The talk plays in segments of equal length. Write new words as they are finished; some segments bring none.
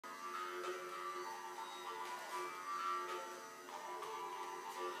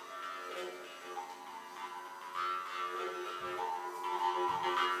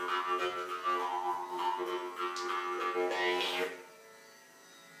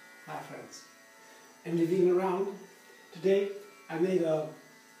Hi friends, I'm living around. Today I made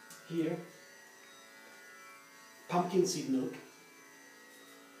here pumpkin seed milk.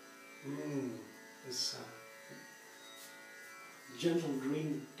 This gentle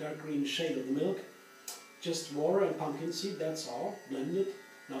green, dark green shade of the milk. Just water and pumpkin seed, that's all. Blended,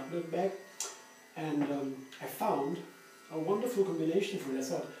 not milk bag. And I found a wonderful combination for it. I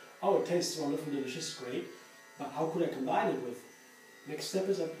thought, oh, it tastes wonderful, delicious, great. But how could I combine it with? Next step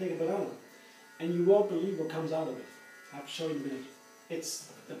is I take a banana. And you won't believe what comes out of it. I'll show you in a minute.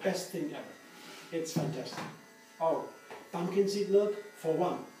 It's the best thing ever. It's fantastic. Oh, pumpkin seed milk for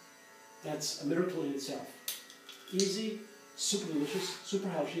one. That's a miracle in itself. Easy, super delicious, super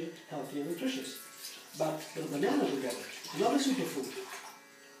healthy and nutritious. But with banana together, another superfood.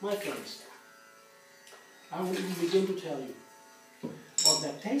 My friends, I won't even begin to tell you what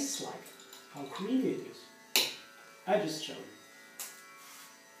that tastes like, how creamy it is. I just show you.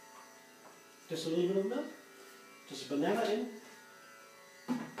 Just a little bit of milk, just a banana in,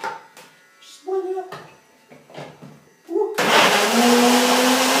 just boil it up. Woo.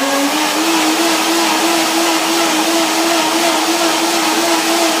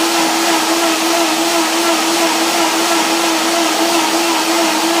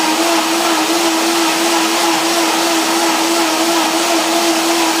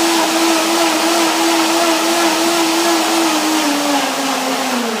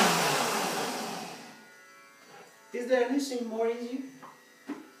 Is there anything more easy?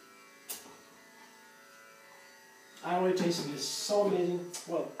 I already tasted this, so amazing.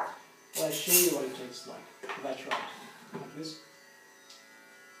 Well, I'll show you what it tastes like. If I try it like this.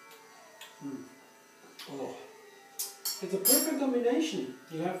 Oh, it's a perfect combination.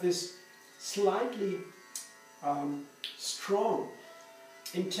 You have this slightly strong,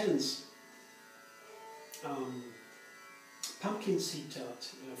 intense pumpkin seed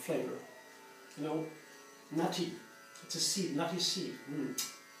flavor. You know, nutty. It's a seed, nutty seed.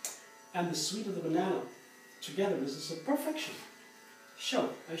 And the sweet of the banana together. This is a perfection.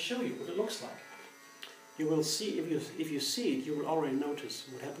 I show you what it looks like. You will see, if you see it, you will already notice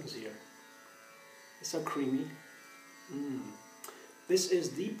what happens here. It's so creamy. This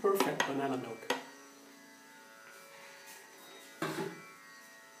is the perfect banana milk.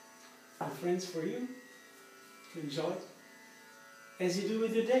 My friends, for you, enjoy it as you do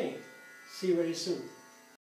with your day. See you very soon.